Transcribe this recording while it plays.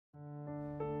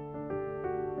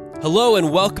Hello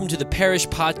and welcome to the Parish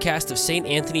Podcast of St.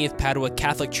 Anthony of Padua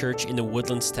Catholic Church in the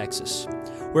Woodlands, Texas.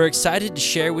 We're excited to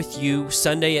share with you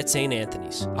Sunday at St.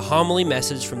 Anthony's, a homily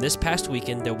message from this past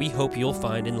weekend that we hope you'll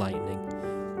find enlightening.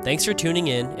 Thanks for tuning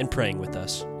in and praying with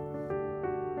us.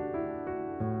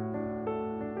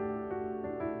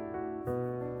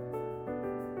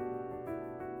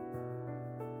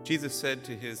 Jesus said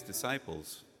to his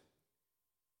disciples,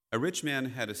 "A rich man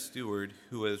had a steward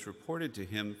who was reported to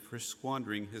him for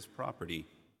squandering his property.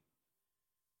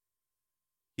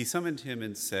 He summoned him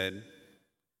and said,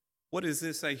 'What is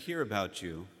this I hear about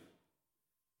you?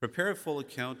 Prepare a full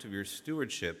account of your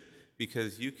stewardship,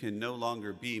 because you can no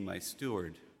longer be my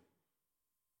steward.'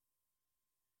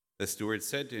 The steward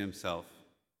said to himself,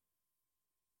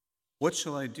 'What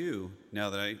shall I do now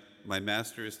that my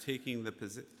master is taking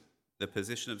the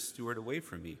position of steward away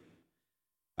from me?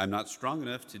 I'm not strong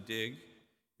enough to dig,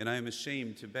 and I am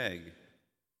ashamed to beg.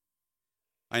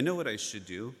 I know what I should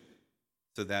do,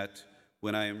 so that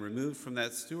when I am removed from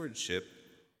that stewardship,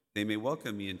 they may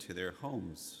welcome me into their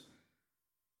homes.'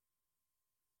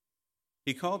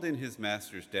 He called in his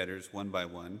master's debtors one by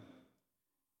one.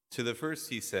 To the first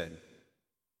he said,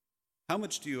 'How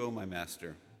much do you owe my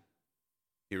master?'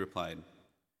 He replied,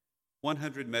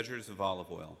 100 measures of olive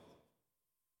oil.'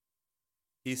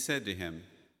 He said to him,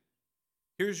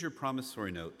 'Here's your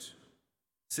promissory note.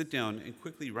 Sit down and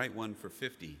quickly write one for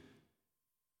 50.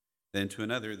 Then to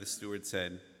another the steward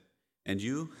said, 'And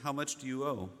you, how much do you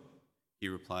owe?' He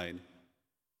replied,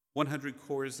 100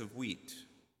 cores of wheat.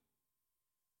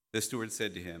 The steward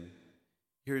said to him,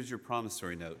 'Here's your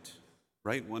promissory note.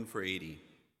 Write one for 80.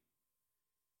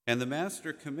 And the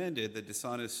master commended the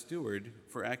dishonest steward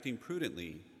for acting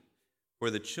prudently, for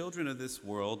the children of this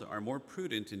world are more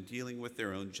prudent in dealing with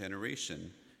their own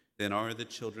generation than are the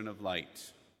children of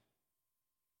light.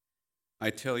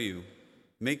 I tell you,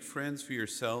 make friends for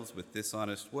yourselves with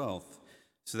dishonest wealth,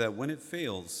 so that when it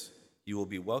fails, you will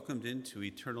be welcomed into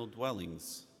eternal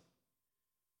dwellings.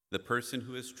 The person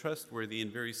who is trustworthy in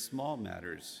very small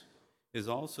matters is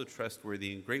also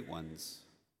trustworthy in great ones,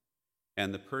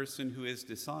 and the person who is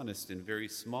dishonest in very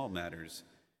small matters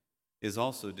is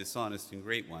also dishonest in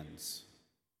great ones.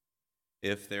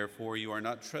 If, therefore, you are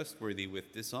not trustworthy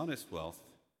with dishonest wealth,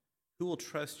 who will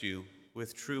trust you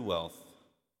with true wealth?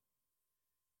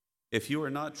 If you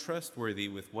are not trustworthy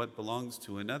with what belongs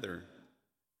to another,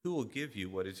 who will give you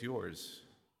what is yours?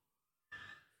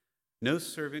 No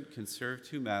servant can serve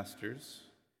two masters.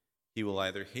 He will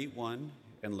either hate one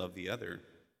and love the other,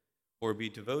 or be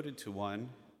devoted to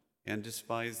one and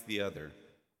despise the other.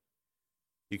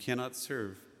 You cannot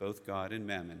serve both God and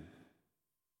mammon."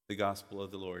 The Gospel of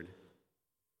the Lord.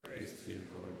 Praise to you,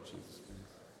 Lord Jesus Christ.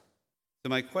 So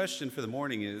my question for the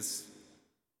morning is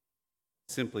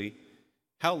simply,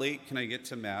 how late can I get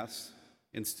to Mass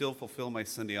and still fulfill my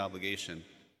Sunday obligation?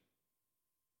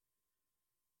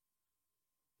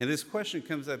 And this question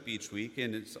comes up each week,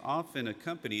 and it's often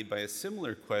accompanied by a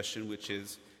similar question, which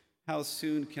is, how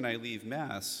soon can I leave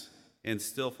Mass and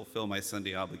still fulfill my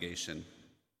Sunday obligation?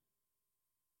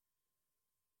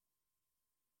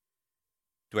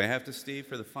 Do I have to stay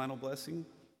for the final blessing?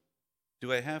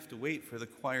 Do I have to wait for the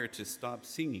choir to stop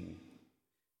singing?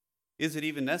 Is it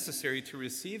even necessary to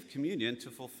receive communion to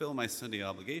fulfill my Sunday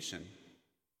obligation?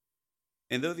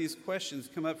 And though these questions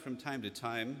come up from time to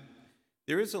time,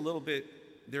 they're a little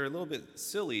bit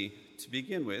silly to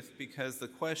begin with, because the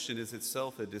question is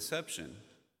itself a deception.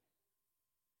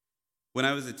 When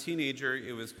I was a teenager,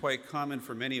 it was quite common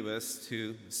for many of us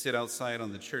to sit outside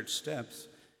on the church steps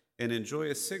and enjoy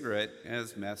a cigarette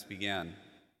as Mass began.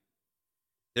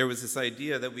 There was this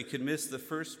idea that we could miss the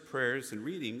first prayers and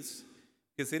readings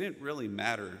because they didn't really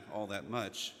matter all that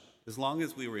much, as long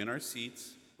as we were in our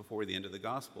seats before the end of the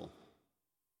Gospel.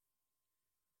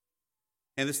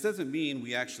 And this doesn't mean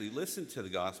we actually listened to the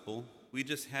Gospel. We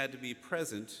just had to be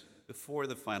present before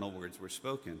the final words were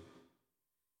spoken.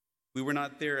 We were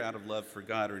not there out of love for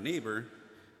God or neighbor,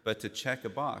 but to check a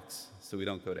box so we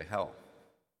don't go to hell.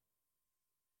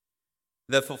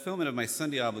 The fulfillment of my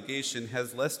Sunday obligation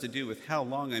has less to do with how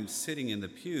long I'm sitting in the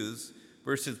pews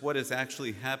versus what is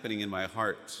actually happening in my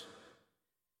heart.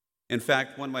 In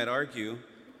fact, one might argue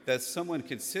that someone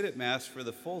could sit at Mass for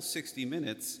the full 60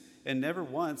 minutes and never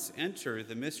once enter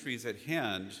the mysteries at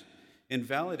hand,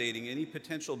 invalidating any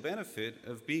potential benefit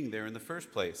of being there in the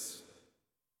first place.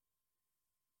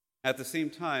 At the same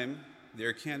time,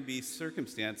 there can be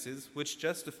circumstances which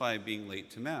justify being late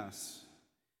to Mass,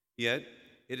 yet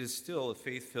it is still a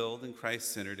faith-filled and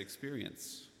Christ-centered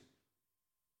experience.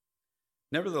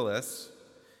 Nevertheless,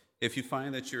 if you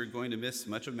find that you're going to miss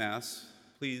much of Mass,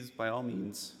 please, by all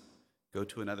means, go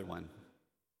to another one.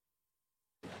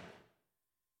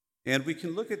 And we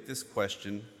can look at this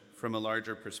question from a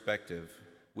larger perspective,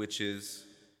 which is,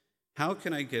 how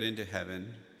can I get into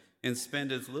heaven and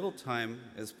spend as little time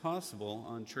as possible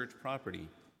on church property?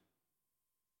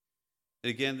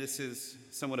 Again, this is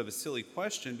somewhat of a silly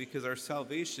question because our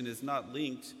salvation is not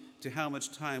linked to how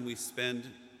much time we spend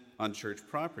on church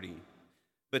property,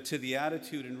 but to the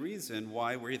attitude and reason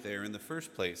why we're there in the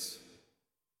first place.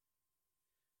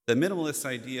 The minimalist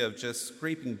idea of just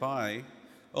scraping by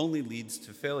only leads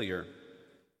to failure.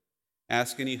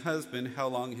 Ask any husband how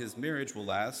long his marriage will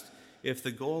last if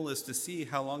the goal is to see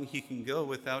how long he can go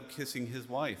without kissing his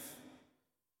wife.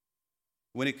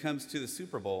 When it comes to the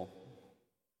Super Bowl,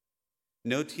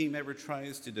 no team ever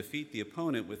tries to defeat the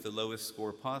opponent with the lowest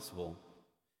score possible.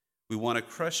 We want a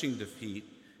crushing defeat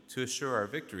to assure our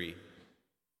victory.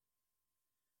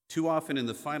 Too often in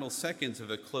the final seconds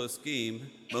of a close game,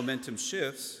 momentum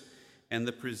shifts and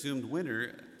the presumed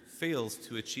winner fails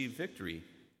to achieve victory.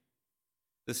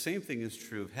 The same thing is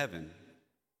true of heaven.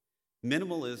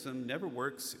 Minimalism never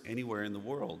works anywhere in the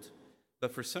world,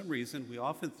 but for some reason we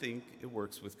often think it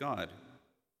works with God.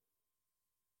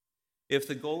 If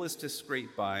the goal is to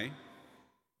scrape by,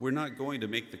 we're not going to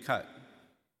make the cut.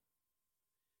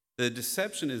 The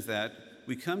deception is that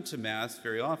we come to Mass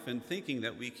very often thinking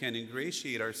that we can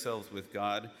ingratiate ourselves with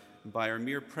God by our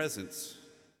mere presence,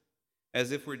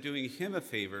 as if we're doing Him a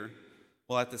favor,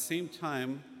 while at the same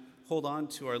time hold on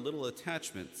to our little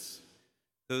attachments,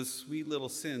 those sweet little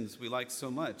sins we like so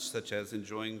much, such as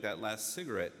enjoying that last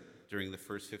cigarette during the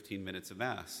first 15 minutes of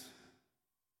Mass.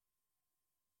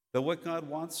 But what God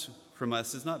wants from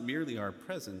us is not merely our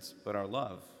presence, but our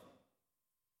love.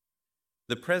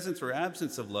 The presence or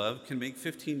absence of love can make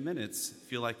 15 minutes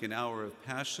feel like an hour of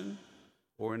passion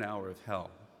or an hour of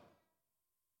hell.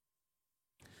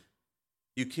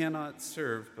 You cannot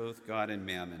serve both God and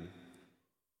mammon.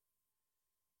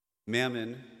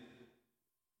 Mammon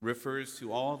refers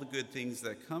to all the good things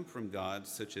that come from God,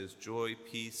 such as joy,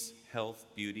 peace, health,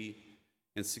 beauty,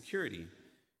 and security,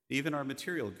 even our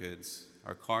material goods,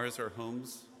 our cars, our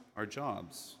homes, our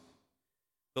jobs.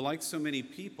 But like so many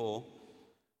people,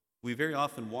 we very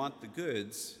often want the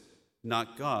goods,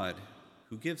 not God,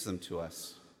 who gives them to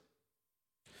us.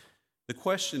 The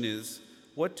question is,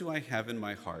 what do I have in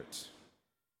my heart?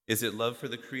 Is it love for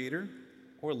the Creator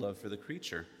or love for the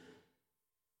creature?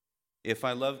 If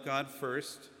I love God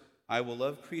first, I will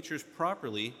love creatures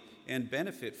properly and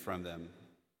benefit from them.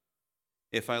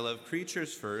 If I love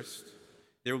creatures first,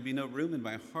 there will be no room in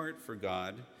my heart for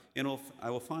God, and I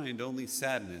will find only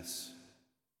sadness.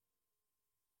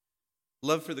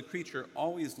 Love for the creature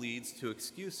always leads to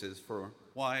excuses for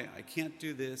why I can't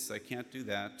do this, I can't do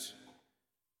that.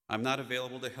 I'm not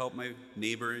available to help my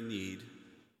neighbor in need.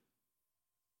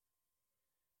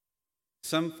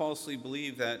 Some falsely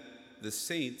believe that the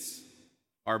saints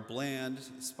are bland,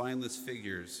 spineless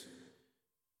figures,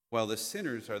 while the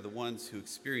sinners are the ones who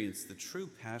experience the true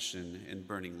passion and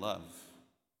burning love.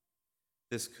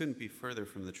 This couldn't be further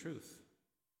from the truth.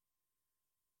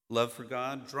 Love for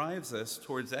God drives us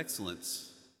towards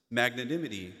excellence,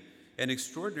 magnanimity, and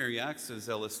extraordinary acts of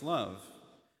zealous love,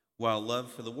 while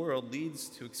love for the world leads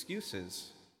to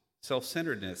excuses,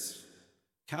 self-centeredness,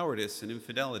 cowardice, and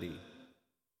infidelity.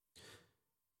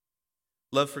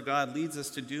 Love for God leads us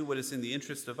to do what is in the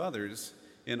interest of others,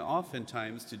 and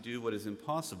oftentimes to do what is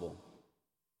impossible.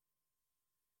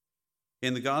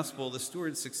 In the gospel, the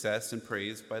steward's success and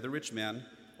praise by the rich man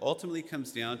ultimately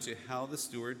comes down to how the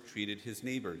steward treated his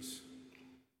neighbors.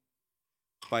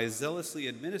 By zealously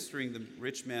administering the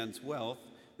rich man's wealth,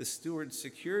 the steward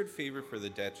secured favor for the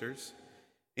debtors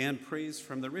and praise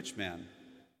from the rich man.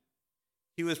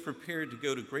 He was prepared to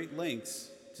go to great lengths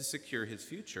to secure his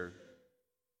future.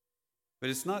 But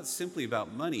it's not simply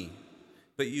about money,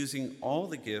 but using all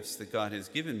the gifts that God has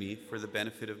given me for the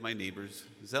benefit of my neighbors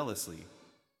zealously.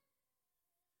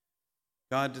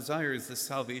 God desires the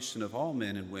salvation of all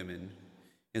men and women,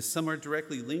 and some are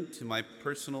directly linked to my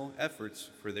personal efforts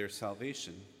for their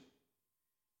salvation.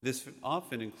 This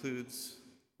always includes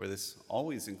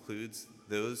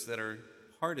those that are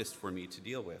hardest for me to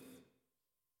deal with.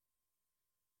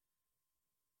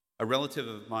 A relative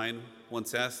of mine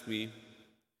once asked me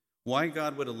why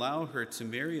God would allow her to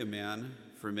marry a man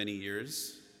for many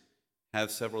years, have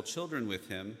several children with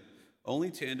him, only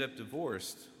to end up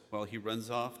divorced while he runs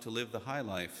off to live the high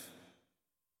life.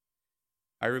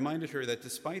 I reminded her that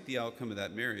despite the outcome of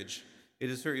that marriage, it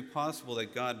is very possible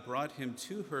that God brought him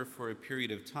to her for a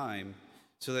period of time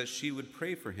so that she would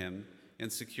pray for him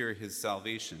and secure his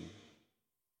salvation.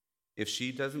 If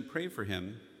she doesn't pray for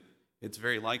him, it's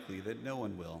very likely that no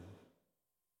one will.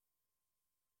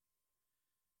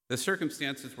 The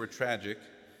circumstances were tragic,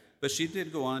 But she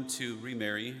did go on to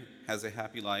remarry, has a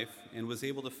happy life, and was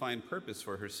able to find purpose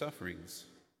for her sufferings.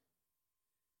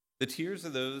 The tears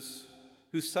of those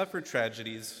who suffer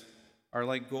tragedies are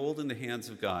like gold in the hands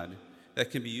of God that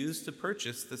can be used to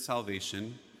purchase the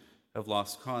salvation of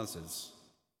lost causes.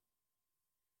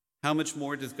 How much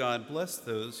more does God bless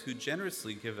those who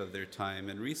generously give of their time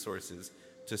and resources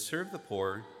to serve the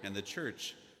poor and the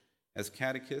church as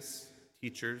catechists,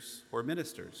 teachers, or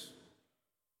ministers?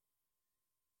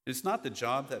 It's not the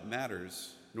job that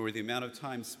matters, nor the amount of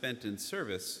time spent in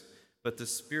service, but the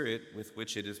spirit with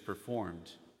which it is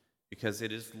performed, because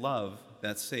it is love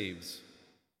that saves.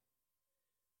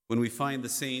 When we find the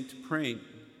saint praying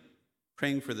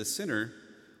for the sinner,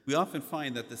 we often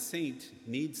find that the saint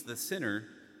needs the sinner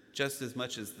just as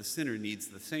much as the sinner needs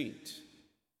the saint.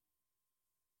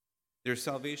 Their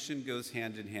salvation goes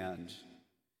hand in hand.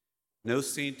 No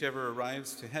saint ever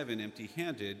arrives to heaven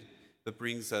empty-handed, but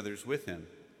brings others with him.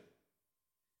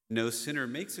 No sinner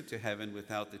makes it to heaven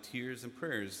without the tears and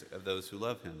prayers of those who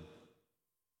love him.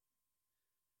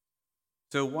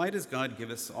 So why does God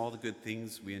give us all the good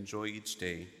things we enjoy each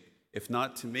day, if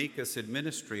not to make us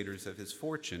administrators of his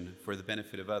fortune for the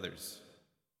benefit of others?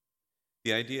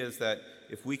 The idea is that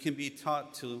if we can be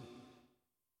taught to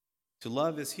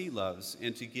love as he loves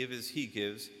and to give as he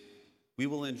gives, we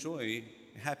will enjoy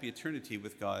a happy eternity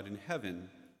with God in heaven,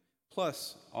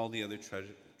 plus all the other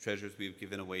treasures we've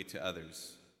given away to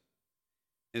others.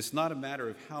 It's not a matter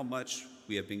of how much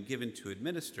we have been given to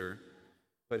administer,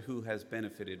 but who has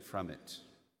benefited from it.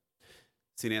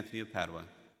 St. Anthony of Padua.